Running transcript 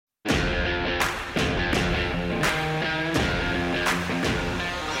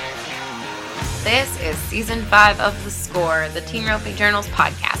This is Season 5 of The Score, the Team Roping Journal's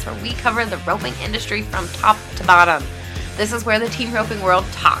podcast, where we cover the roping industry from top to bottom. This is where the team roping world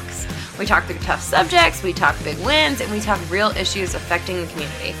talks. We talk through tough subjects, we talk big wins, and we talk real issues affecting the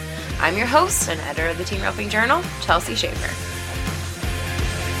community. I'm your host and editor of the Team Roping Journal, Chelsea Schaefer.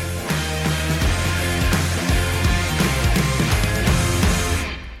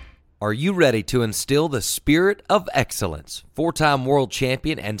 Are you ready to instill the spirit of excellence? Four-time world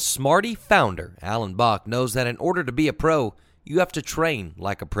champion and Smarty founder Alan Bach knows that in order to be a pro, you have to train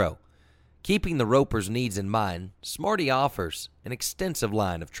like a pro. Keeping the roper's needs in mind, Smarty offers an extensive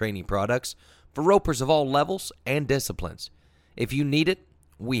line of training products for ropers of all levels and disciplines. If you need it,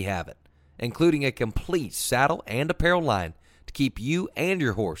 we have it, including a complete saddle and apparel line to keep you and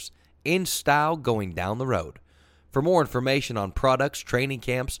your horse in style going down the road. For more information on products, training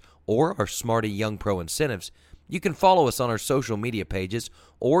camps, or our Smarty Young Pro incentives, you can follow us on our social media pages,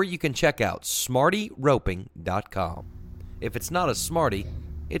 or you can check out smartyroping.com. If it's not a Smarty,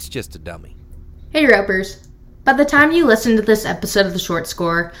 it's just a dummy. Hey ropers, by the time you listen to this episode of The Short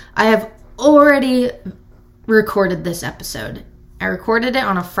Score, I have already recorded this episode. I recorded it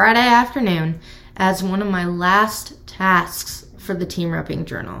on a Friday afternoon as one of my last tasks for the Team Roping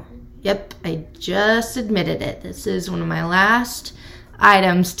Journal. Yep, I just admitted it. This is one of my last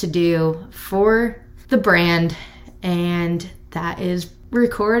items to do for the brand, and that is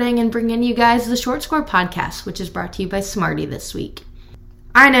recording and bringing you guys the Short Score podcast, which is brought to you by Smarty this week.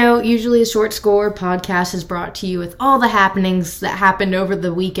 I know usually a Short Score podcast is brought to you with all the happenings that happened over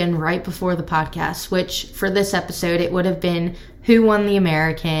the weekend right before the podcast, which for this episode it would have been who won the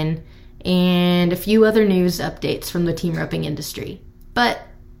American and a few other news updates from the team roping industry. But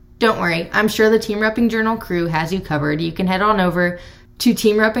don't worry, I'm sure the Team Roping Journal crew has you covered. You can head on over to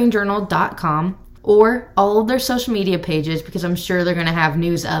teamropingjournal.com or all of their social media pages, because I'm sure they're going to have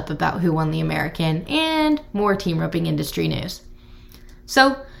news up about who won the American and more team roping industry news.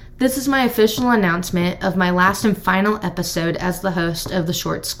 So, this is my official announcement of my last and final episode as the host of The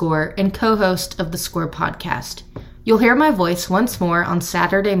Short Score and co-host of the Score podcast. You'll hear my voice once more on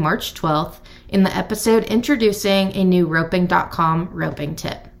Saturday, March 12th in the episode introducing a new roping.com roping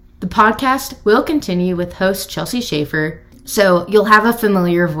tip. The podcast will continue with host Chelsea Schaefer, so you'll have a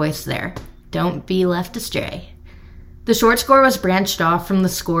familiar voice there. Don't be left astray. The Short Score was branched off from The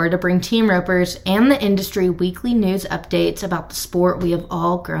Score to bring team ropers and the industry weekly news updates about the sport we have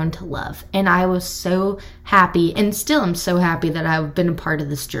all grown to love. And I was so happy, and still am so happy, that I've been a part of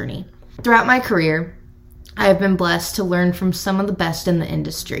this journey. Throughout my career, I have been blessed to learn from some of the best in the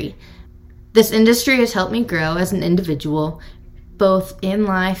industry. This industry has helped me grow as an individual, both in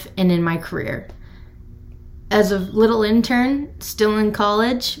life and in my career. As a little intern, still in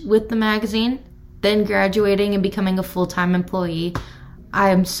college with the magazine, then graduating and becoming a full-time employee,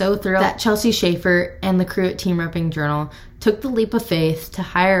 I am so thrilled that Chelsea Schaefer and the crew at Team Roping Journal took the leap of faith to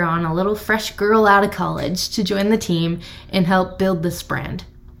hire on a little fresh girl out of college to join the team and help build this brand.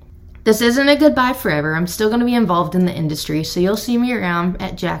 This isn't a goodbye forever. I'm still going to be involved in the industry, so you'll see me around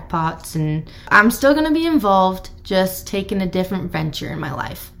at jackpots, and I'm still going to be involved, just taking a different venture in my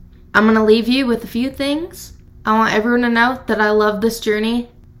life. I'm going to leave you with a few things. I want everyone to know that I love this journey,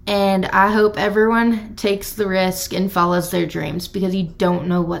 and I hope everyone takes the risk and follows their dreams, because you don't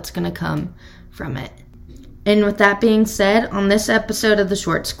know what's going to come from it. And with that being said, on this episode of The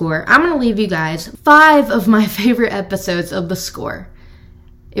Short Score, I'm going to leave you guys 5 of my favorite episodes of The Score.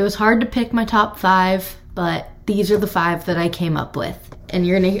 It was hard to pick my top 5, but these are the 5 that I came up with. And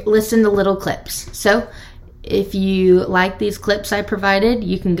you're going to listen to little clips. So if you like these clips I provided,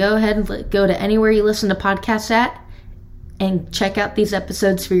 you can go ahead and go to anywhere you listen to podcasts at and check out these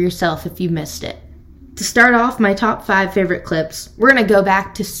episodes for yourself if you missed it. To start off my top 5 favorite clips, we're going to go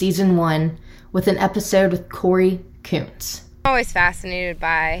back to Season 1 with an episode with Corey Kuntz. I'm always fascinated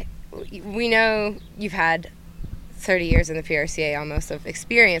by, we know you've had 30 years in the PRCA almost of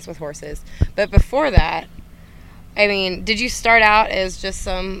experience with horses, but before that, I mean, did you start out as just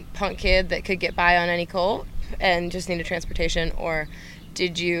some punk kid that could get by on any colt and just needed transportation, or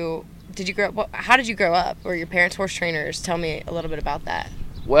did you grow up? How did you grow up? Were your parents horse trainers? Tell me a little bit about that.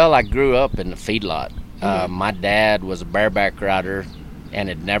 Well, I grew up in the feedlot. My dad was a bareback rider and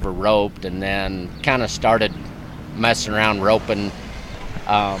had never roped, and then kind of started messing around roping,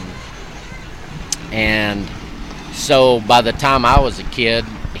 and so by the time I was a kid,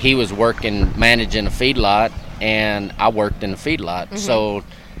 he was managing a feedlot, and I worked in a feedlot. Mm-hmm. So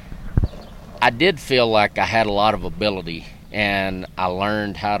I did feel like I had a lot of ability, and I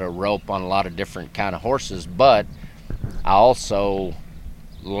learned how to rope on a lot of different kind of horses, but I also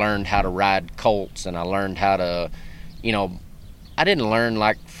learned how to ride colts, and I learned how to, I didn't learn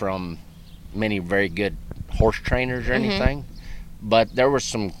like from many very good horse trainers or anything, but there were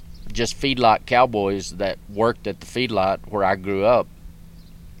some just feedlot cowboys that worked at the feedlot where I grew up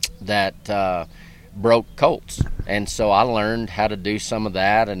that broke colts, and so I learned how to do some of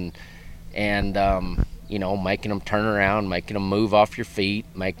that, and making them turn around, making them move off your feet,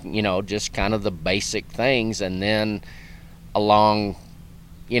 just kind of the basic things. And then along,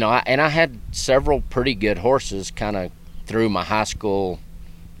 I had several pretty good horses kind of through my high school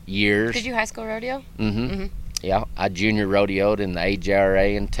years. Did you high school rodeo? Yeah, I junior rodeoed in the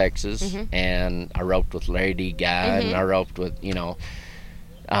AJRA in Texas, and I roped with Larry D. Guy, and I roped with,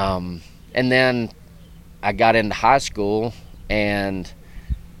 and then I got into high school, and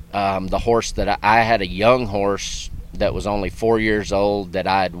the horse that I had a young horse that was only 4 years old that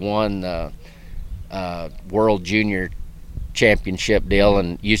I had won the World Junior Championship deal,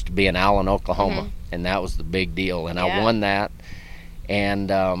 and used to be in Allen, Oklahoma, and that was the big deal, and I won that. And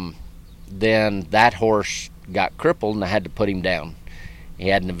then that horse got crippled, and I had to put him down. He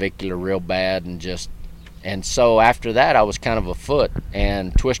had navicular real bad, and so after that I was kind of afoot,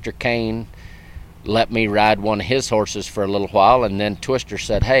 and Twister Kane let me ride one of his horses for a little while, and then Twister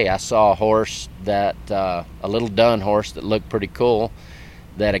said, hey, I saw a horse that a little dun horse that looked pretty cool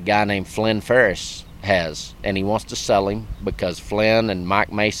that a guy named Flynn Ferris has, and he wants to sell him because Flynn and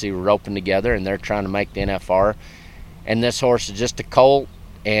Mike Macy were roping together, and they're trying to make the NFR, and this horse is just a colt,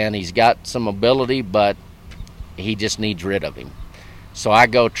 and he's got some ability, but he just needs rid of him. So I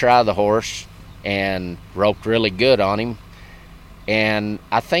go try the horse and roped really good on him, and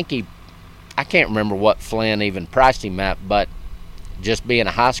I can't remember what Flynn even priced him at, but just being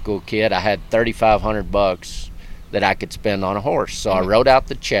a high school kid, I had $3,500 that I could spend on a horse. So I wrote out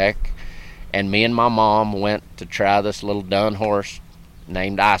the check, and me and my mom went to try this little dun horse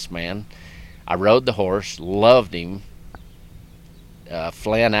named Iceman. I rode the horse, loved him.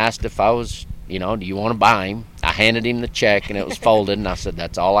 Flynn asked if I was, do you want to buy him? I handed him the check, and it was folded, and I said,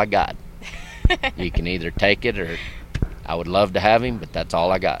 that's all I got. You can either take it, or I would love to have him, but that's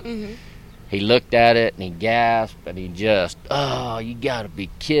all I got. He looked at it, and he gasped, and he just, oh, you got to be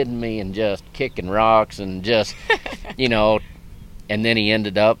kidding me, and just kicking rocks, and just, and then he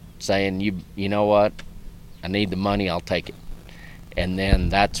ended up saying, you know what, I need the money, I'll take it. And then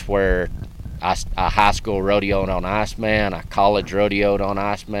that's where I high school rodeoed on Iceman, I college rodeoed on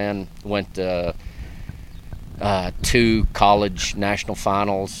Iceman, went to 2 college national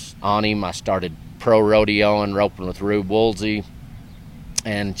finals on him. I started pro rodeoing, roping with Rube Woolsey,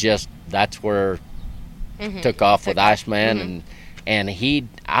 and just that's where took off with Iceman, and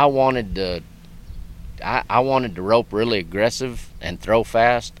I wanted to rope really aggressive and throw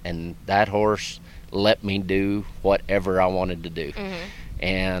fast, and that horse let me do whatever I wanted to do.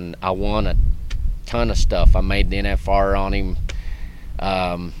 And I won a ton of stuff. I made the NFR on him.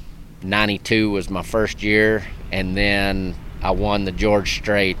 92 was my first year, and then I won the George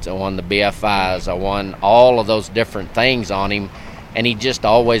Straits, I won the BFIs, I won all of those different things on him, and he just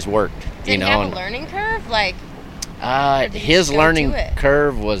always worked. Did he have a learning curve? His learning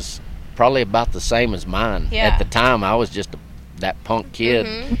curve was probably about the same as mine. At the time, I was just that punk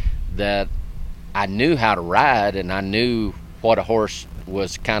kid that I knew how to ride, and I knew what a horse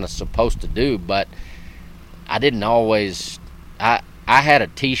was kind of supposed to do, but I didn't always. I had a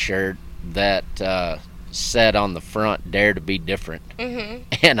T-shirt that said on the front, "Dare to be different,"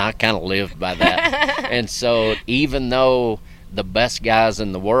 and I kind of lived by that. And so, even though the best guys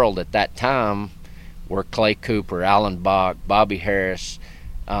in the world at that time were Clay Cooper, Alan Bach, Bobby Harris,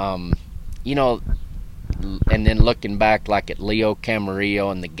 and then looking back like at Leo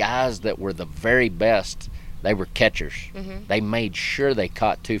Camarillo and the guys that were the very best, they were catchers. They made sure they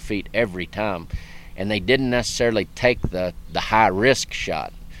caught 2 feet every time, and they didn't necessarily take the high risk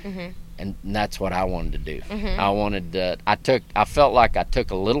shot. And that's what I wanted to do. I felt like I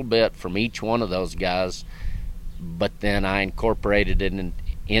took a little bit from each one of those guys, but then I incorporated it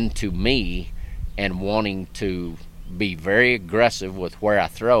into me, and wanting to be very aggressive with where I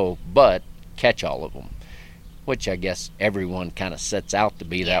throw, but catch all of them, which I guess everyone kind of sets out to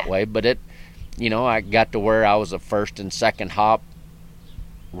be that way. But I got to where I was a first and second hop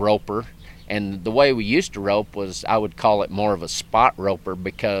roper, and the way we used to rope was, I would call it more of a spot roper,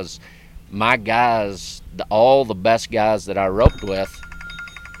 because my guys, all the best guys that I roped with,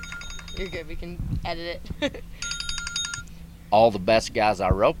 you're good, we can edit it. all the best guys I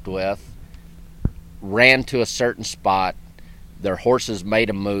roped with ran to a certain spot, their horses made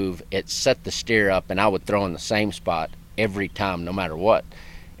a move, it set the steer up, and I would throw in the same spot every time, no matter what.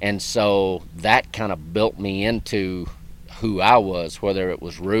 And so that kind of built me into who I was, whether it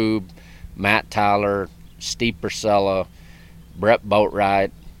was Rube, Matt Tyler, Steve Purcella, Brett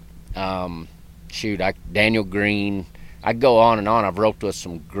Boatwright, Daniel Green. I go on and on. I've roped with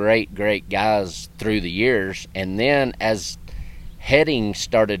some great guys through the years, and then as heading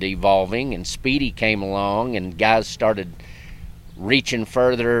started evolving and Speedy came along and guys started reaching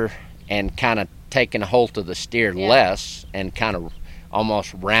further and kind of taking a hold of the steer less and kind of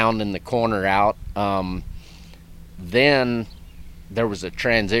almost rounding the corner out, then there was a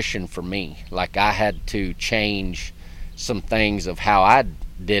transition for me. Like I had to change some things of how I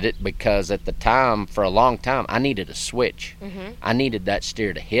did it, because at the time, for a long time, I needed a switch. I needed that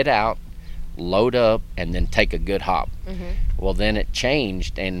steer to hit out, load up, and then take a good hop. Well, then it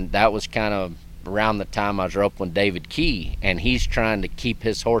changed, and that was kind of around the time I was roping with David Key, and he's trying to keep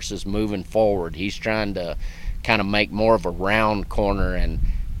his horses moving forward. He's trying to kind of make more of a round corner, and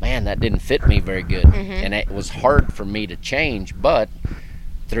man, that didn't fit me very good. And it was hard for me to change, but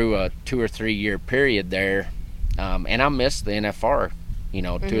through a 2 or 3 year period there, and I missed the NFR,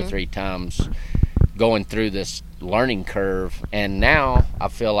 2 or 3 times going through this learning curve, and now I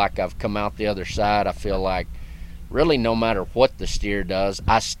feel like I've come out the other side. I feel like really no matter what the steer does,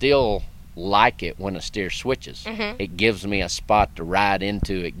 I still like it when a steer switches. It gives me a spot to ride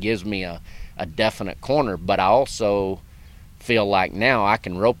into. It gives me a definite corner, but I also feel like now I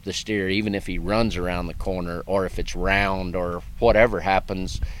can rope the steer even if he runs around the corner or if it's round or whatever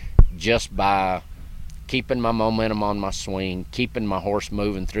happens, just by keeping my momentum on my swing, keeping my horse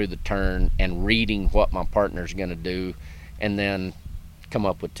moving through the turn, and reading what my partner's going to do, and then come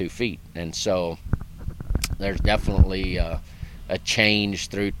up with 2 feet. And so there's definitely a change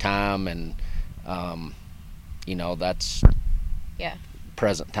through time, and that's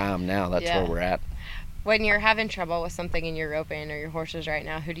present time now. That's where we're at. When you're having trouble with something in your roping or your horses right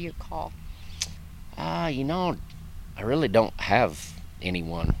now, who do you call? I really don't have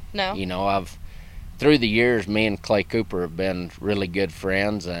anyone. No? Through the years, me and Clay Cooper have been really good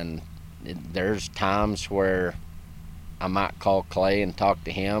friends, and there's times where I might call Clay and talk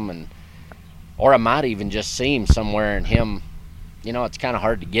to him, or I might even just see him somewhere, and him, it's kind of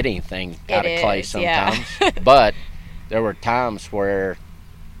hard to get anything out of Clay sometimes. But there were times where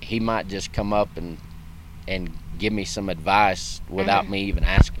he might just come up and give me some advice without me even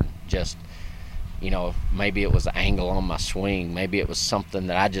asking. Just, maybe it was an angle on my swing. Maybe it was something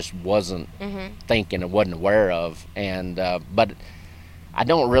that I just wasn't thinking and wasn't aware of. And but I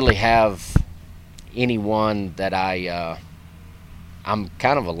don't really have anyone that I'm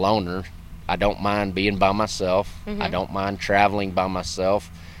kind of a loner. I don't mind being by myself. I don't mind traveling by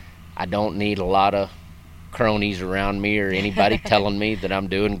myself. I don't need a lot of cronies around me or anybody telling me that I'm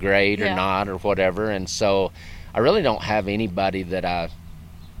doing great or not or whatever. And so I really don't have anybody that I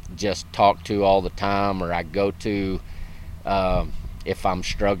just talk to all the time, or I go to if I'm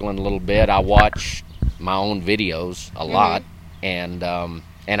struggling a little bit. I watch my own videos a lot, and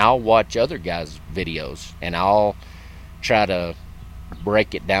I'll watch other guys' videos, and I'll try to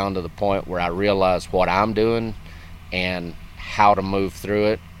break it down to the point where I realize what I'm doing and how to move through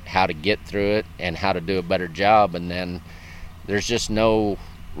it, how to get through it, and how to do a better job. And then there's just no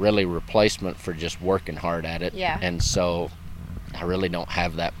really replacement for just working hard at it. And so I really don't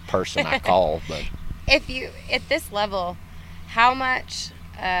have that person I call. But if you, at this level, how much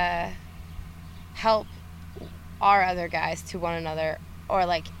help are other guys to one another, or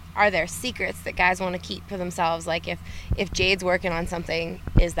like, are there secrets that guys want to keep for themselves? Like if Jade's working on something,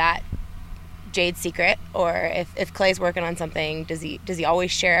 is that Jade's secret? Or if Clay's working on something, does he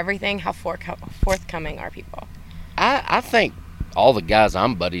always share everything? How forthcoming are people? I think all the guys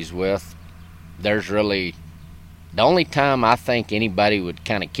I'm buddies with, there's really, the only time I think anybody would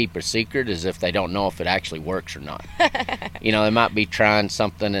kind of keep a secret is if they don't know if it actually works or not. They might be trying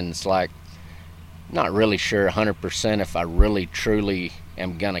something and it's like, not really sure 100% if I really truly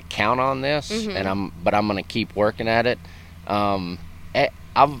am going to count on this, but I'm going to keep working at it. I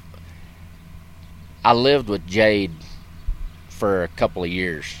lived with Jade for a couple of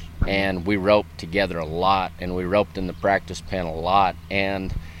years, and we roped together a lot, and we roped in the practice pen a lot,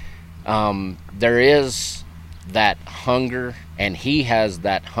 and there is that hunger, and he has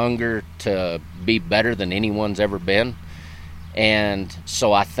that hunger to be better than anyone's ever been. And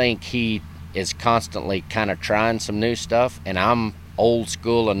so I think he is constantly kind of trying some new stuff, and I'm old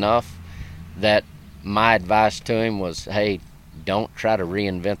school enough that my advice to him was, hey, don't try to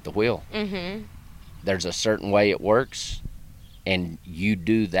reinvent the wheel. There's a certain way it works, and you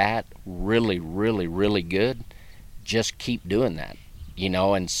do that really, really, really good. Just keep doing that,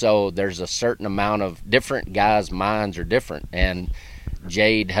 and so there's a certain amount of, different guys' minds are different, and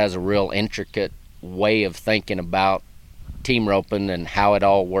Jade has a real intricate way of thinking about team roping and how it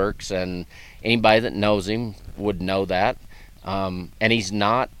all works, and anybody that knows him would know that. And he's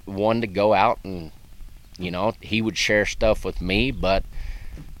not one to go out and, he would share stuff with me, but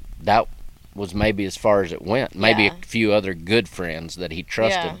that was maybe as far as it went. Maybe a few other good friends that he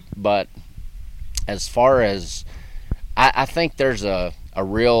trusted. But as far as, I think there's a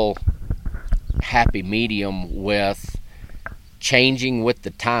real happy medium with changing with the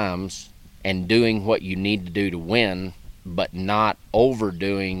times and doing what you need to do to win, but not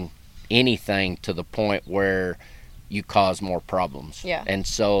overdoing anything to the point where you cause more problems. Yeah. And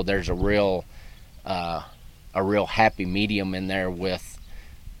so there's a real happy medium in there with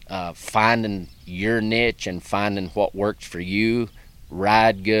finding your niche and finding what works for you.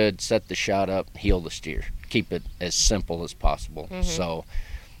 Ride good, set the shot up, heel the steer. Keep it as simple as possible. So,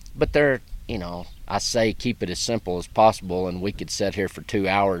 but I say keep it as simple as possible, and we could sit here for 2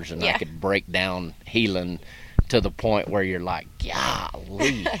 hours and I could break down heeling to the point where you're like,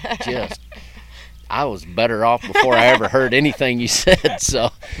 golly, I was better off before I ever heard anything you said.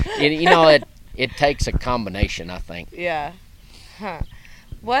 So, it takes a combination, I think. Yeah. Huh.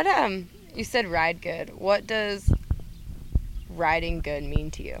 What, you said ride good. What does riding good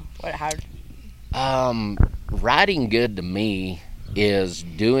mean to you? Riding good to me is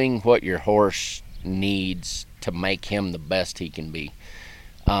doing what your horse needs to make him the best he can be.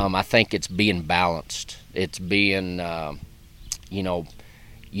 I think it's being balanced. It's being,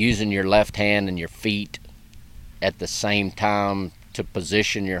 using your left hand and your feet at the same time to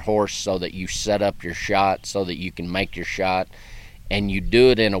position your horse so that you set up your shot so that you can make your shot, and you do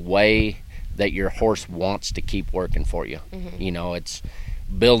it in a way that your horse wants to keep working for you. It's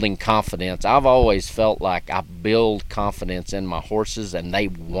building confidence. I've always felt like I build confidence in my horses, and they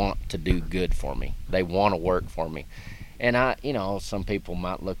want to do good for me. They want to work for me. And some people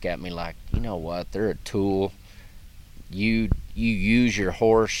might look at me like, what, they're a tool. You use your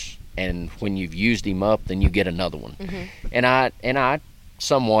horse, and when you've used him up, then you get another one. And I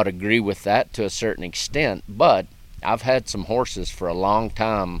somewhat agree with that to a certain extent, but I've had some horses for a long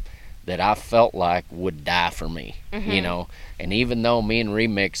time that I felt like would die for me, and even though me and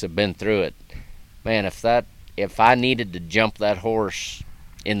Remix have been through it, man, if I needed to jump that horse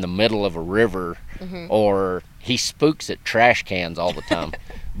in the middle of a river, or he spooks at trash cans all the time,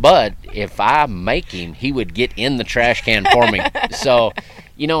 but if I make him, he would get in the trash can for me. So,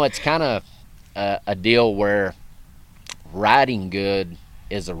 it's kind of a deal where riding good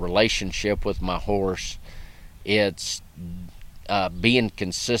is a relationship with my horse. It's being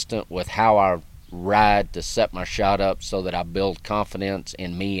consistent with how I ride to set my shot up so that I build confidence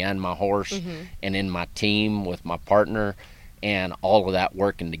in me and my horse and in my team with my partner, and all of that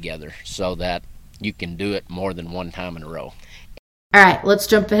working together so that you can do it more than one time in a row. All right, let's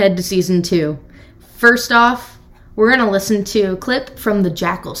jump ahead to season 2. First off, we're going to listen to a clip from the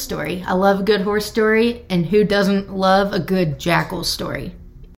Jackal story. I love a good horse story, and who doesn't love a good Jackal story?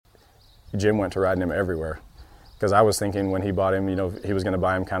 Jim went to riding him everywhere. Because I was thinking when he bought him, he was going to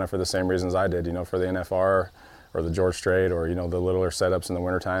buy him kind of for the same reasons I did, for the NFR or the George Strait or, the littler setups in the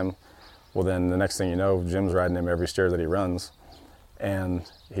wintertime. Well, then the next thing you know, Jim's riding him every steer that he runs. And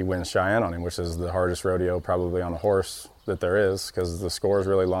he wins Cheyenne on him, which is the hardest rodeo probably on a horse that there is, because the score is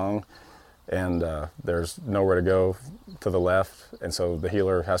really long and there's nowhere to go to the left. And so the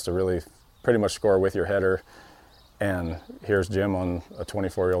heeler has to really pretty much score with your header. And here's Jim on a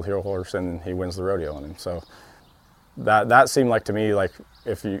 24-year-old heel horse, and he wins the rodeo on him. So that seemed like to me, like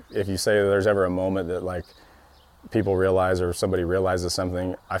if you say there's ever a moment that like people realize or somebody realizes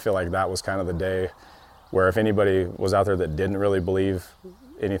something, I feel like that was kind of the day where if anybody was out there that didn't really believe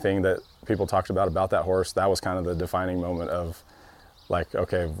anything that people talked about that horse, that was kind of the defining moment of like,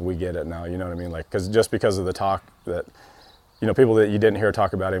 okay, we get it now, you know what I mean? Like, because of the talk that, people that you didn't hear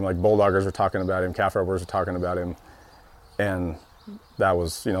talk about him, like bulldoggers were talking about him, calf ropers were talking about him, and that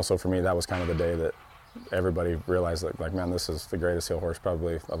was, so for me, that was kind of the day that everybody realized that, like, man, this is the greatest heel horse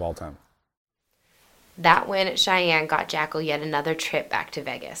probably of all time. That win at Cheyenne got Jackal yet another trip back to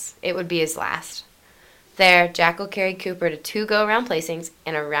Vegas. It would be his last. There, Jackal carried Cooper to 2 go-around placings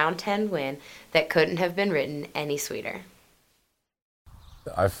and a round 10 win that couldn't have been written any sweeter.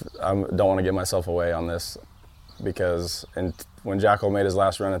 I don't want to give myself away on this because when Jackal made his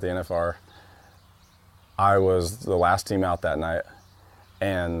last run at the NFR, I was the last team out that night,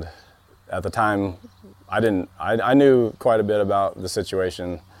 and at the time, I knew quite a bit about the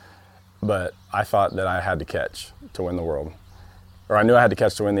situation, but I thought that I had to catch to win the world. Or I knew I had to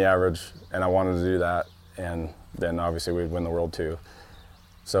catch to win the average, and I wanted to do that, and then obviously we'd win the world too.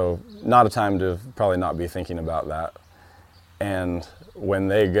 So not a time to probably not be thinking about that. And when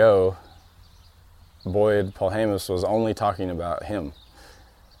they go, Boyd Polhamus was only talking about him.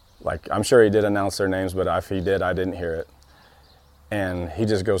 Like, I'm sure he did announce their names, but if he did, I didn't hear it. And he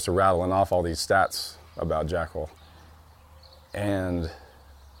just goes to rattling off all these stats about Jackal. And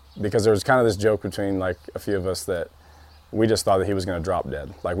because there was kind of this joke between like a few of us that we just thought that he was going to drop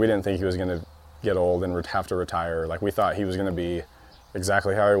dead. Like we didn't think he was going to get old and have to retire. Like we thought he was going to be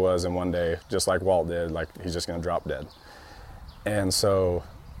exactly how he was, and one day, just like Walt did, like he's just going to drop dead. And so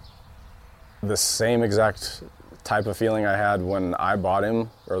the same exact type of feeling I had when I bought him,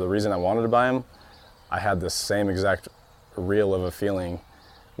 or the reason I wanted to buy him, I had the same exact reel of a feeling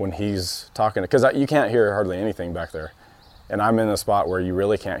when he's talking, because you can't hear hardly anything back there. And I'm in a spot where you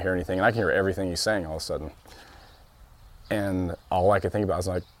really can't hear anything, and I can hear everything he's saying all of a sudden. And all I could think about was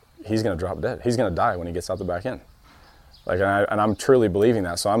like, he's going to drop dead. He's going to die when he gets out the back end. Like, and I'm truly believing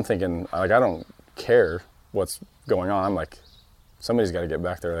that. So I'm thinking, like, I don't care what's going on. I'm like, somebody's got to get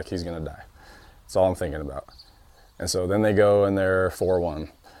back there. Like, he's going to die. That's all I'm thinking about. And so then they go and they're 4-1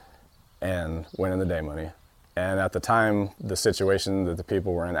 and winning the day money. And at the time, the situation that the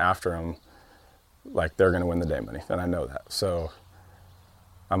people were in after him, like, they're going to win the day money. And I know that. So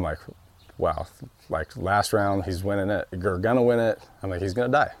I'm like, wow, like last round, he's winning it. You're going to win it. I'm like, he's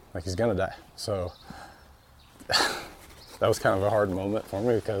going to die. Like, he's going to die. So that was kind of a hard moment for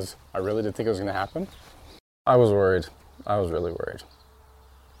me because I really did think it was going to happen. I was worried. I was really worried.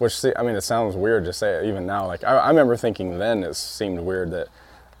 Which, see, I mean, it sounds weird to say it even now. Like, I remember thinking then it seemed weird that,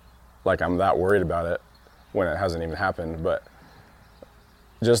 like, I'm that worried about it when it hasn't even happened. But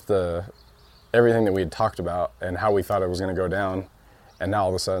just everything that we had talked about and how we thought it was going to go down, and now all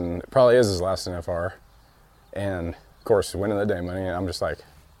of a sudden, it probably is his last NFR. And, of course, winning the day money, and I'm just like,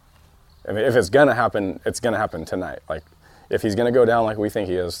 I mean, if it's going to happen, it's going to happen tonight. Like, if he's going to go down like we think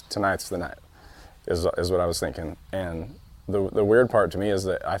he is, tonight's the night, is what I was thinking. And the weird part to me is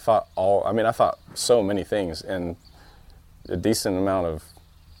that I thought so many things in a decent amount of,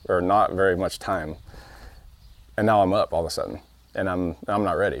 or not very much time. And now I'm up all of a sudden, and I'm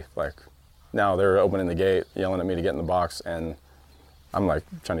not ready. Like, now they're opening the gate, yelling at me to get in the box, and I'm like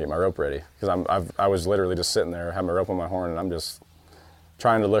trying to get my rope ready. Because I was literally just sitting there, having my rope on my horn, and I'm just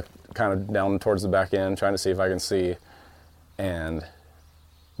trying to look kind of down towards the back end, trying to see if I can see. And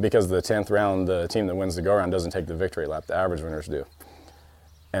because the 10th round, the team that wins the go-around doesn't take the victory lap, the average winners do.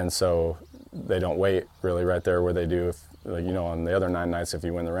 And so they don't wait really right there where they do, if, like, you know, on the other 9 nights if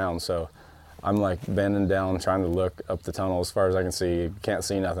you win the round. So I'm like bending down, trying to look up the tunnel as far as I can see, can't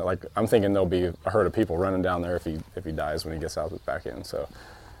see nothing. Like, I'm thinking there'll be a herd of people running down there if he dies when he gets out the back end. So,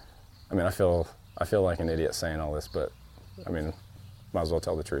 I mean, I feel like an idiot saying all this, but I mean, might as well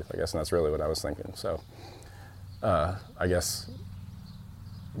tell the truth, I guess, and that's really what I was thinking. So, I guess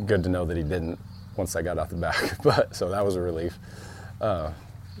good to know that he didn't once I got out the back, but so that was a relief. But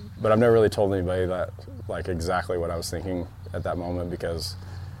I've never really told anybody that, like, exactly what I was thinking at that moment, because,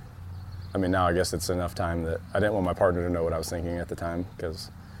 I mean, now I guess it's enough time that I didn't want my partner to know what I was thinking at the time,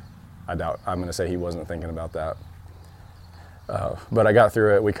 because I'm going to say he wasn't thinking about that. But I got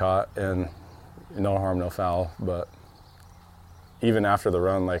through it, we caught, and no harm, no foul. But even after the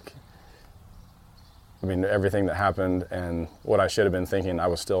run, like, I mean, everything that happened and what I should have been thinking, I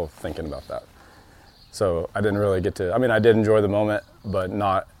was still thinking about that. So I didn't really get to, I mean, I did enjoy the moment, but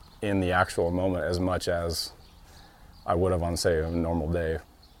not in the actual moment as much as I would have on, say, a normal day.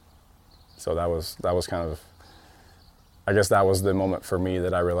 So that was kind of, I guess that was the moment for me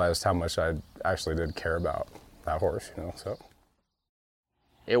that I realized how much I actually did care about that horse, you know, so.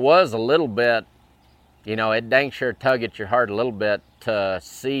 It was a little bit, you know, it dang sure tug at your heart a little bit to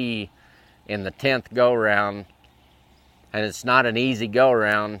see in the 10th go-round, and it's not an easy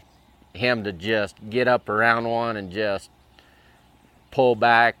go-round, him to just get up around one and just pull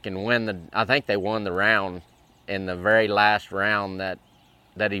back and win I think they won the round in the very last round that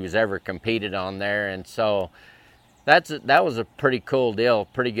he was ever competed on there. And so that was a pretty cool deal,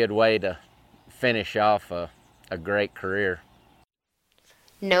 pretty good way to finish off a great career.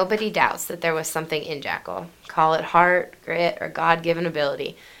 Nobody doubts that there was something in Jackal, call it heart, grit, or God-given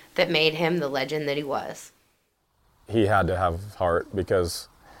ability, that made him the legend that he was. He had to have heart because,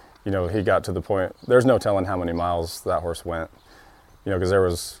 you know, he got to the point, there's no telling how many miles that horse went. You know, because there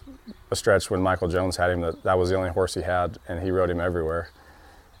was a stretch when Michael Jones had him that was the only horse he had, and he rode him everywhere.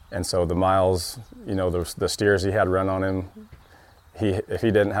 And so the miles, you know, the steers he had run on him, if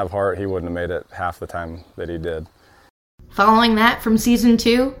he didn't have heart, he wouldn't have made it half the time that he did. Following that from season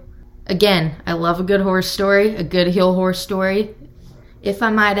 2, again, I love a good horse story, a good heel horse story. If I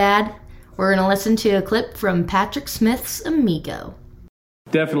might add, we're going to listen to a clip from Patrick Smith's Amigo.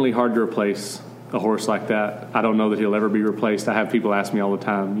 Definitely hard to replace a horse like that. I don't know that he'll ever be replaced. I have people ask me all the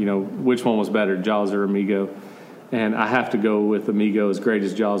time, you know, which one was better, Jaws or Amigo? And I have to go with Amigo, as great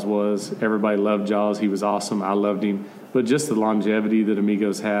as Jaws was. Everybody loved Jaws. He was awesome. I loved him. But just the longevity that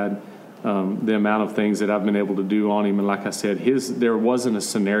Amigo's had, the amount of things that I've been able to do on him. And like I said, there wasn't a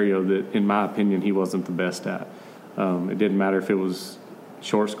scenario that, in my opinion, he wasn't the best at. It didn't matter if it was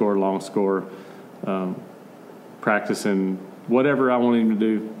short score, long score, practicing, whatever I wanted him to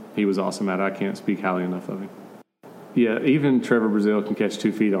do, he was awesome at it. I can't speak highly enough of him. Yeah, even Trevor Brazile can catch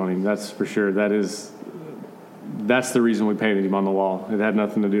 2 feet on him, that's for sure. That's the reason we painted him on the wall. It had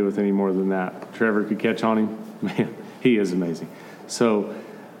nothing to do with any more than that. Trevor could catch on him. Man, he is amazing. So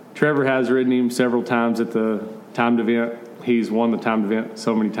Trevor has ridden him several times at the timed event. He's won the timed event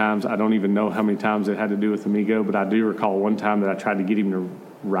so many times. I don't even know how many times it had to do with Amigo, but I do recall one time that I tried to get him to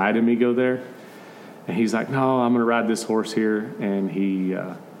ride Amigo there. And he's like, no, I'm going to ride this horse here. And he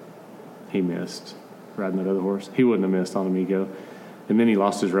missed riding that other horse. He wouldn't have missed on Amigo. And then he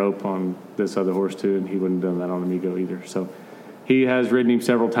lost his rope on this other horse, too, and he wouldn't have done that on Amigo either. So he has ridden him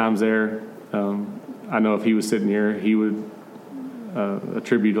several times there. I know if he was sitting here, he would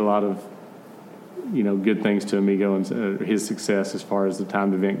attribute a lot of, good things to Amigo and his success as far as the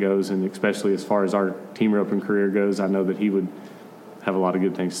timed event goes, and especially as far as our team roping career goes. I know that he would have a lot of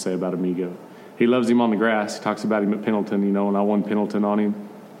good things to say about Amigo. He loves him on the grass. He talks about him at Pendleton, and I won Pendleton on him.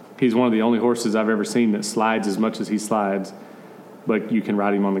 He's one of the only horses I've ever seen that slides as much as he slides, but you can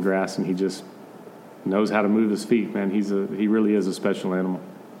ride him on the grass, and he just knows how to move his feet, man. He really is a special animal.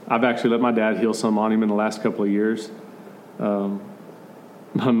 I've actually let my dad heel some on him in the last couple of years.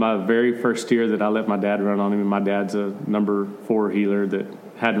 My very first steer that I let my dad run on him, and my dad's a number 4 heeler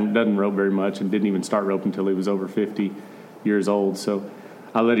that doesn't rope very much and didn't even start roping until he was over 50 years old. So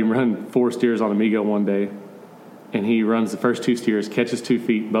I let him run 4 steers on Amigo one day, and he runs the first 2 steers, catches 2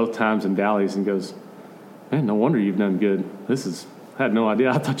 feet both times and dallies and goes, man, no wonder you've done good. I had no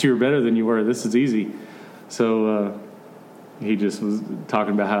idea. I thought you were better than you were. This is easy. So he just was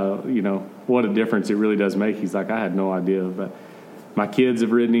talking about how, what a difference it really does make. He's like, I had no idea. But my kids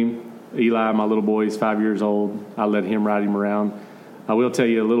have ridden him. Eli, my little boy, is 5 years old. I let him ride him around. I will tell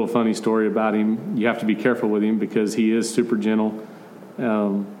you a little funny story about him. You have to be careful with him because he is super gentle,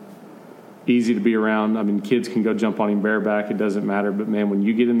 easy to be around. I mean, kids can go jump on him bareback. It doesn't matter. But, man, when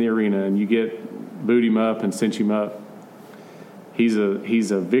you get in the arena and you boot him up and cinch him up, he's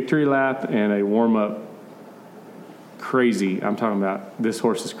a victory lap and a warm-up crazy. I'm talking about this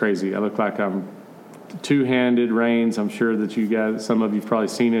horse is crazy. I look like I'm two-handed reins. I'm sure that you guys, some of you've probably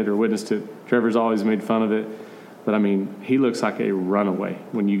seen it or witnessed it. Trevor's always made fun of it. But, I mean, he looks like a runaway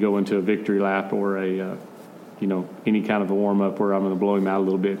when you go into a victory lap or any kind of a warm-up where I'm going to blow him out a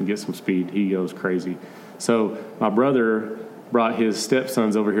little bit and get some speed. He goes crazy. So my brother brought his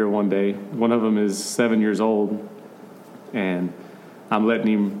stepsons over here one day. One of them is 7 years old, and I'm letting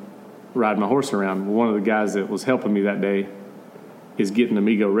him ride my horse around. One of the guys that was helping me that day is getting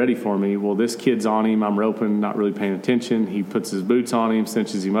Amigo ready for me. Well, this kid's on him. I'm roping, not really paying attention. He puts his boots on him,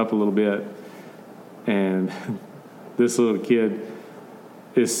 cinches him up a little bit, and this little kid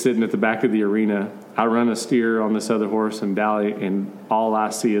is sitting at the back of the arena. I run a steer on this other horse and dally, and all I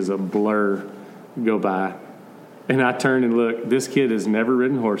see is a blur go by. And I turn and look. This kid has never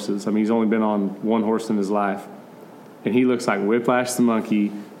ridden horses. I mean, he's only been on one horse in his life. And he looks like Whiplash the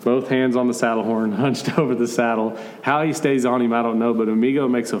monkey, both hands on the saddle horn, hunched over the saddle. How he stays on him, I don't know. But Amigo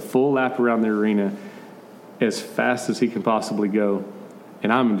makes a full lap around the arena as fast as he can possibly go.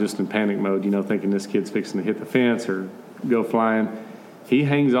 And I'm just in panic mode, thinking this kid's fixing to hit the fence or go flying. He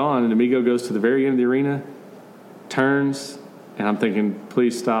hangs on, and Amigo goes to the very end of the arena, turns, and I'm thinking,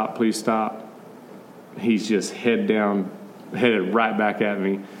 please stop, please stop. He's just head down, headed right back at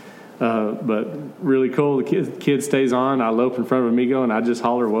me. But really cool. The kid stays on. I lope in front of Amigo, and I just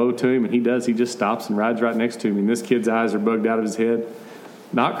holler whoa to him, and he does. He just stops and rides right next to me. And this kid's eyes are bugged out of his head.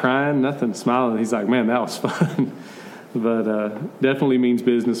 Not crying, nothing, smiling. He's like, man, that was fun. But definitely means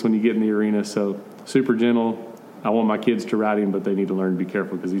business when you get in the arena. So super gentle. I want my kids to ride him, but they need to learn to be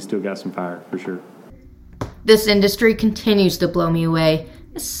careful because he's still got some fire for sure. This industry continues to blow me away,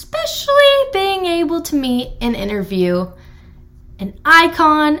 especially being able to meet and interview an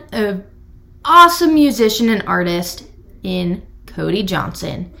icon, an awesome musician and artist in Cody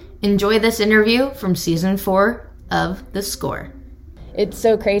Johnson. Enjoy this interview from Season 4 of The Score. It's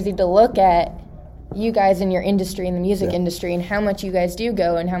so crazy to look at you guys in your industry, in the music industry, and how much you guys do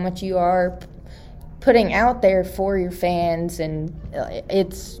go and how much you are putting out there for your fans, and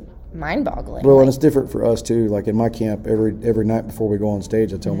it's mind-boggling. Well, and it's different for us too. Like in my camp, every night before we go on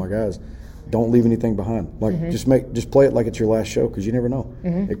stage, I tell my guys, don't leave anything behind. Like just play it like it's your last show, because you never know.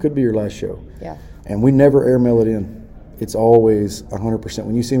 It could be your last show. Yeah. And we never airmail it in. it's always 100%.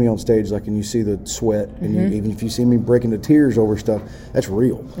 When you see me on stage, like, and you see the sweat, and even if you see me breaking into tears over stuff, that's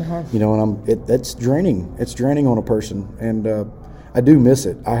real. You know, and that's draining. It's draining on a person, and I do miss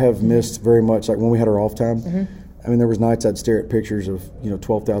it. I have missed very much, like when we had our off time. I mean, there was nights I'd stare at pictures of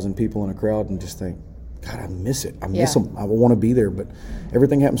 12,000 people in a crowd and just think, God, I miss it. I miss them. I want to be there, but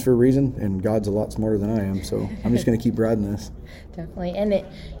everything happens for a reason, and God's a lot smarter than I am. So I'm just going to keep riding this. Definitely. And it,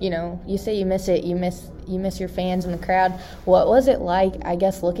 you say you miss it. You miss your fans in the crowd. What was it like? I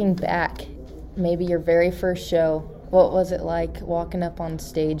guess looking back, maybe your very first show. What was it like walking up on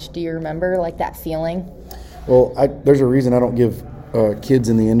stage? Do you remember like that feeling? Well, there's a reason I don't give kids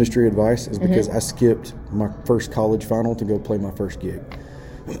in the industry advice, is because I skipped my first college final to go play my first gig.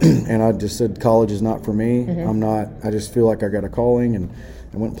 And I just said, college is not for me. I just feel like I got a calling, and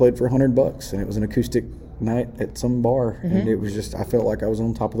I went and played for $100, and it was an acoustic night at some bar, and it was just, I felt like I was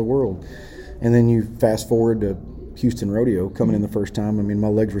on top of the world. And then you fast forward to Houston Rodeo, coming in the first time. I mean, my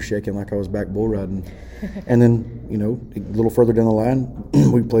legs were shaking like I was back bull riding. And then, a little further down the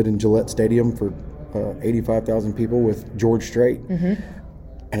line, we played in Gillette Stadium for 85,000 people with George Strait.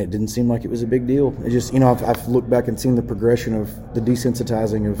 And it didn't seem like it was a big deal. It just, I've looked back and seen the progression of the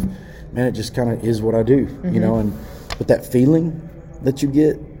desensitizing of, man, it just kind of is what I do, but that feeling that you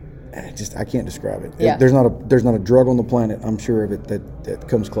get, I can't describe it. Yeah. There's not a drug on the planet, I'm sure of it, that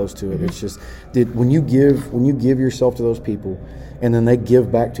comes close to it. It's just, when you give yourself to those people, and then they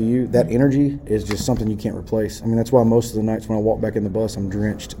give back to you, that energy is just something you can't replace. I mean, that's why most of the nights when I walk back in the bus, I'm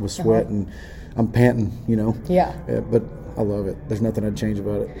drenched with sweat and I'm panting, Yeah. But I love it. There's nothing I'd change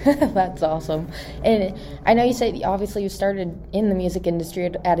about it. That's awesome. And I know you said obviously you started in the music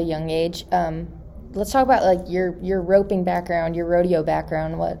industry at a young age. Let's talk about like your roping background, your rodeo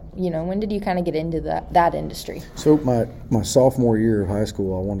background. When did you kind of get into that industry? So my sophomore year of high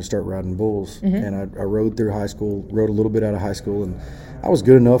school, I wanted to start riding bulls, and I rode through high school, rode a little bit out of high school, and I was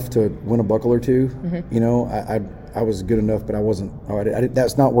good enough to win a buckle or two. I was good enough, but I wasn't.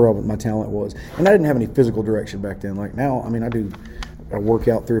 That's not where my talent was, and I didn't have any physical direction back then. Like now, I mean, I work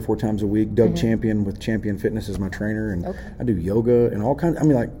out 3 or 4 times a week. Doug Champion with Champion Fitness is my trainer, and I do yoga and all kinds. I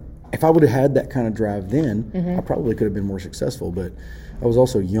mean, like if I would have had that kind of drive then, I probably could have been more successful. But I was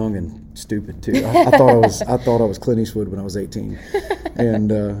also young and stupid too. I thought I was Clint Eastwood when I was 18,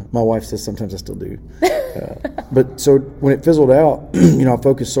 and my wife says sometimes I still do. But so when it fizzled out, I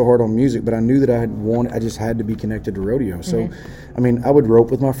focused so hard on music, but I knew that I just had to be connected to rodeo. So, I mean, I would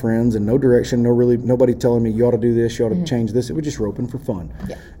rope with my friends and no direction, nobody telling me you ought to do this, you ought to change this. It was just roping for fun.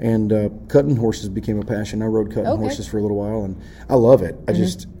 Yeah. And cutting horses became a passion. I rode cutting horses for a little while, and I love it.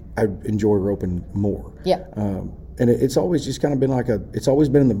 I enjoy roping more. Yeah. And it's always just kind of been it's always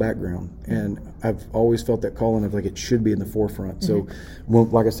been in the background. And I've always felt that calling of like it should be in the forefront. So,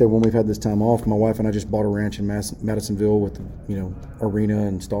 like I said, when we've had this time off, my wife and I just bought a ranch in Madisonville with, arena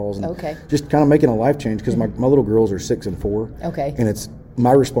and stalls. And just kind of making a life change because my little girls are 6 and 4. Okay. And it's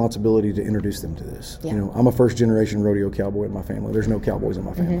my responsibility to introduce them to this. Yeah. I'm a first generation rodeo cowboy in my family. There's no cowboys in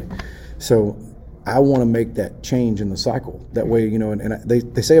my family. So I want to make that change in the cycle. That way, and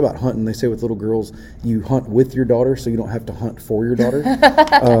they say about hunting, they say with little girls, you hunt with your daughter so you don't have to hunt for your daughter.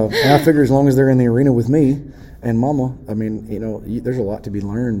 And I figure as long as they're in the arena with me and mama, I mean, there's a lot to be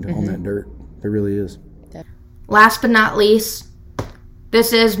learned on that dirt. There really is. Last but not least,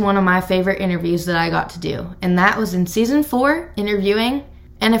 this is one of my favorite interviews that I got to do. And that was in season 4, interviewing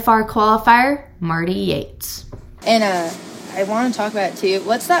NFR qualifier, Marty Yates. And I want to talk about it too.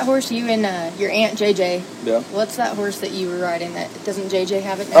 What's that horse you and your aunt JJ? Yeah. What's that horse that you were riding? Doesn't JJ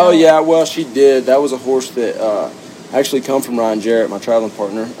have it now? Oh yeah, well she did. That was a horse that actually come from Ryan Jarrett, my traveling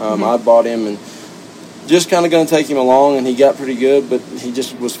partner. I bought him and just kind of going to take him along, and he got pretty good, but he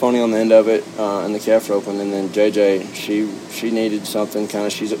just was funny on the end of it in the calf roping. And then JJ, she needed something kind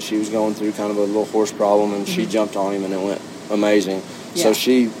of. She was going through kind of a little horse problem, and she jumped on him, and it went amazing. Yeah. So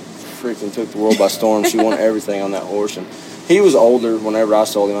she freaking took the world by storm. She won everything on that horse, and he was older whenever I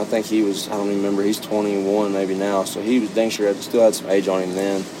sold him. I think he was, I don't even remember, he's 21 maybe now. So he was dang sure, still had some age on him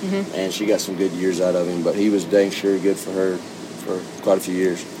then. And she got some good years out of him. But he was dang sure good for her for quite a few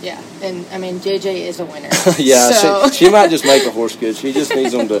years. Yeah, and I mean, JJ is a winner. Yeah, so. she might just make a horse good. She just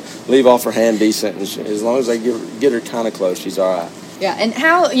needs them to leave off her hand decent. And as long as they get her kind of close, she's all right. Yeah, and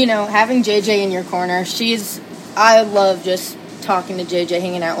how, having JJ in your corner, I love just talking to JJ,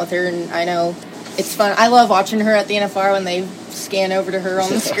 hanging out with her, and I know it's fun. I love watching her at the NFR when they scan over to her on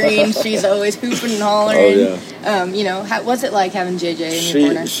the screen. She's always hooping and hollering. Oh, yeah. What's it like having JJ in your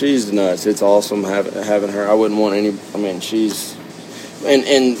corner? She's nuts. It's awesome having her. I wouldn't want any. I mean, she's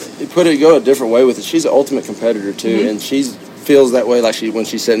and go a different way with it. She's an ultimate competitor too, and she's feels that way, like when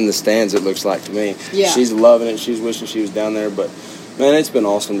she's sitting in the stands, it looks like to me. Yeah. She's loving it. She's wishing she was down there. But, man, it's been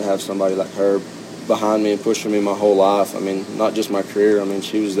awesome to have somebody like her behind me and pushing me my whole life. I mean, not just my career. I mean,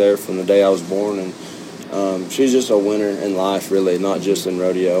 she was there from the day I was born, and she's just a winner in life, really, not just in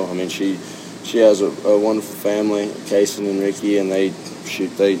rodeo. I mean, she has a wonderful family, Kaitlin and Ricky, and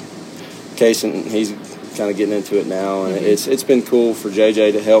Kaitlin, he's kind of getting into it now, and it's been cool for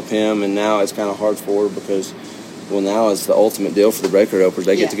JJ to help him, and now it's kind of hard for her because, well, now it's the ultimate deal for the breaker ropers.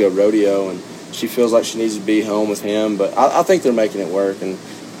 They get to go rodeo, and she feels like she needs to be home with him, but I think they're making it work, and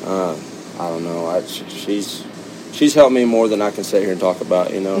I don't know. She's helped me more than I can sit here and talk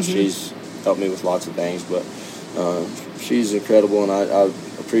about. You know, she's helped me with lots of things, but she's incredible, and I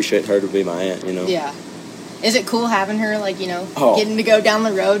appreciate her to be my aunt. You know. Yeah. Is it cool having her, like, you know, getting to go down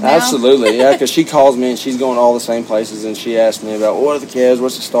the road now? Absolutely, yeah, because she calls me and she's going all the same places, and she asks me about what are the kids,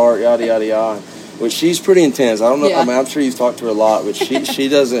 what's the start, yada yada yada. Which she's pretty intense. I don't know. I mean, I'm sure you've talked to her a lot, but she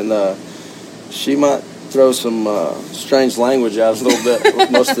doesn't. She might throw some strange language out a little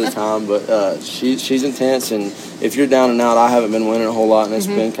bit most of the time, but she's intense. And if you're down and out, I haven't been winning a whole lot, and it's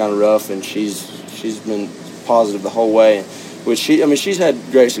been kind of rough. And she's been positive the whole way. Which she's had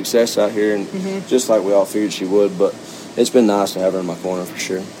great success out here, and just like we all figured she would. But it's been nice to have her in my corner for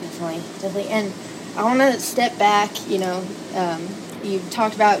sure. Definitely. And I want to step back. You know, you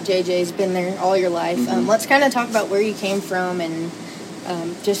talked about JJ's been there all your life. Let's kind of talk about where you came from and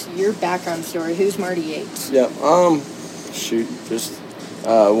just your background story. Who's Marty Yates? Yeah. Just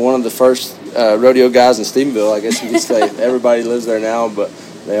one of the first rodeo guys in Stephenville, I guess you could say. Everybody lives there now, but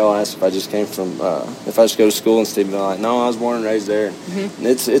they all ask if I just came from, if I just go to school in Stephenville. I'm like, no, I was born and raised there. And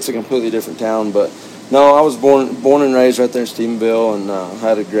it's a completely different town, but no, I was born and raised right there in Stephenville, and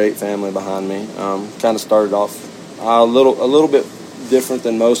had a great family behind me. Kind of started off a little bit different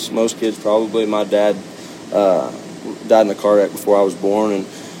than most kids probably. My dad died in a car wreck before I was born, and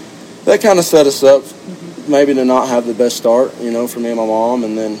that kind of set us up maybe to not have the best start, you know, for me and my mom.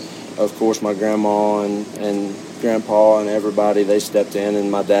 And then, of course, my grandma and grandpa and everybody, they stepped in, and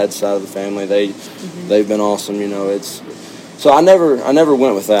my dad's side of the family, they've been awesome, you know. So I never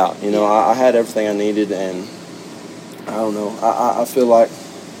went without, you know. I had everything I needed, and I don't know, I feel like,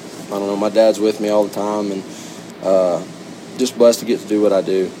 I don't know, my dad's with me all the time, and just blessed to get to do what I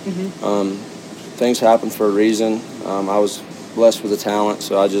do. Things happen for a reason. I was blessed with the talent,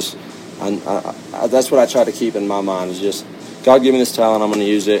 so I that's what I try to keep in my mind, is just, God give me this talent, I'm going to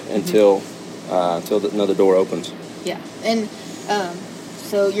use it until another door opens. Yeah. And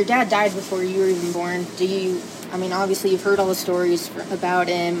so your dad died before you were even born. Obviously you've heard all the stories about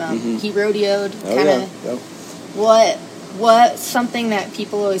him. He rodeoed. What's something that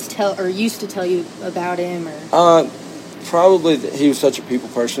people always tell or used to tell you about him? Or probably that he was such a people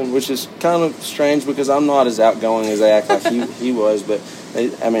person, which is kind of strange because I'm not as outgoing as they act like he was. But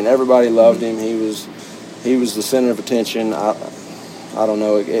everybody loved him. He was the center of attention. I don't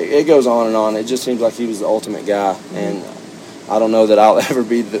know. It goes on and on. It just seems like he was the ultimate guy, and I don't know that I'll ever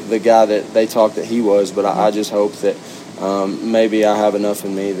be the guy that they talk that he was. But I just hope that maybe I have enough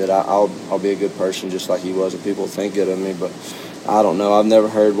in me that I'll be a good person just like he was, and people think good of me. But I don't know. I've never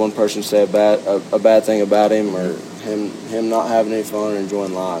heard one person say a bad thing about him or him not having any fun or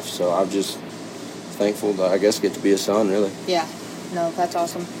enjoying life. So I'm just thankful to, I guess, get to be his son, really. Yeah. No, that's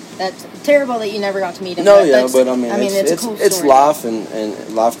awesome. That's terrible that you never got to meet him. No, but it's a cool story. It's life,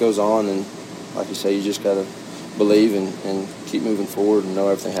 and life goes on, and like you say, you just got to believe and keep moving forward and know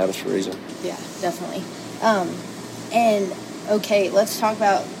everything happens for a reason. Yeah, definitely. And, okay, let's talk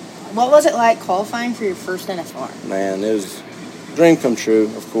about, what was it like qualifying for your first NFR? Man, it was a dream come true,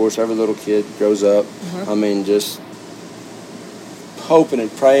 of course. Every little kid grows up. Just hoping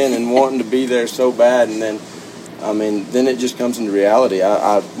and praying and wanting to be there so bad, and then it just comes into reality.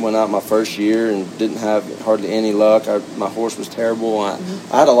 I went out my first year and didn't have hardly any luck. My horse was terrible. I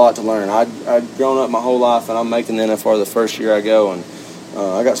had a lot to learn. I'd grown up my whole life, and I'm making the NFR the first year I go, and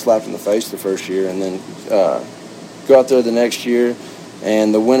I got slapped in the face the first year, and then go out there the next year,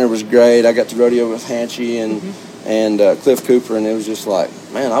 and the winter was great. I got to rodeo with Hanchy and Cliff Cooper, and it was just like,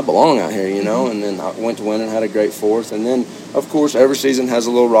 man, I belong out here, you know. And then I went to win and had a great fourth, and then, of course, every season has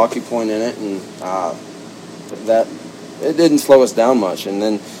a little rocky point in it, and that it didn't slow us down much, and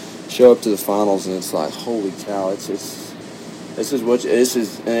then show up to the finals, and it's like, holy cow! It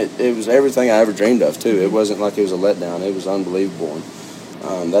was everything I ever dreamed of too. It wasn't like it was a letdown. It was unbelievable,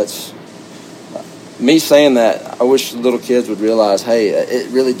 and that's me saying that. I wish little kids would realize, hey, it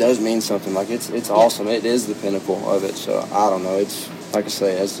really does mean something. Like it's awesome. It is the pinnacle of it. So I don't know. It's like I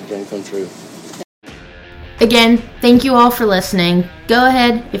say, it's a dream come true. Again, thank you all for listening. Go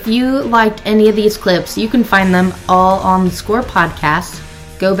ahead, if you liked any of these clips, you can find them all on the Score podcast.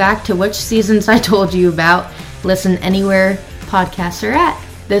 Go back to which seasons I told you about. Listen anywhere podcasts are at.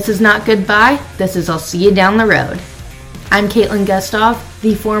 This is not goodbye. This is I'll see you down the road. I'm Kaitlin Gustav,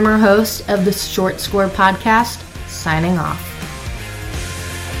 the former host of the Short Score podcast, signing off.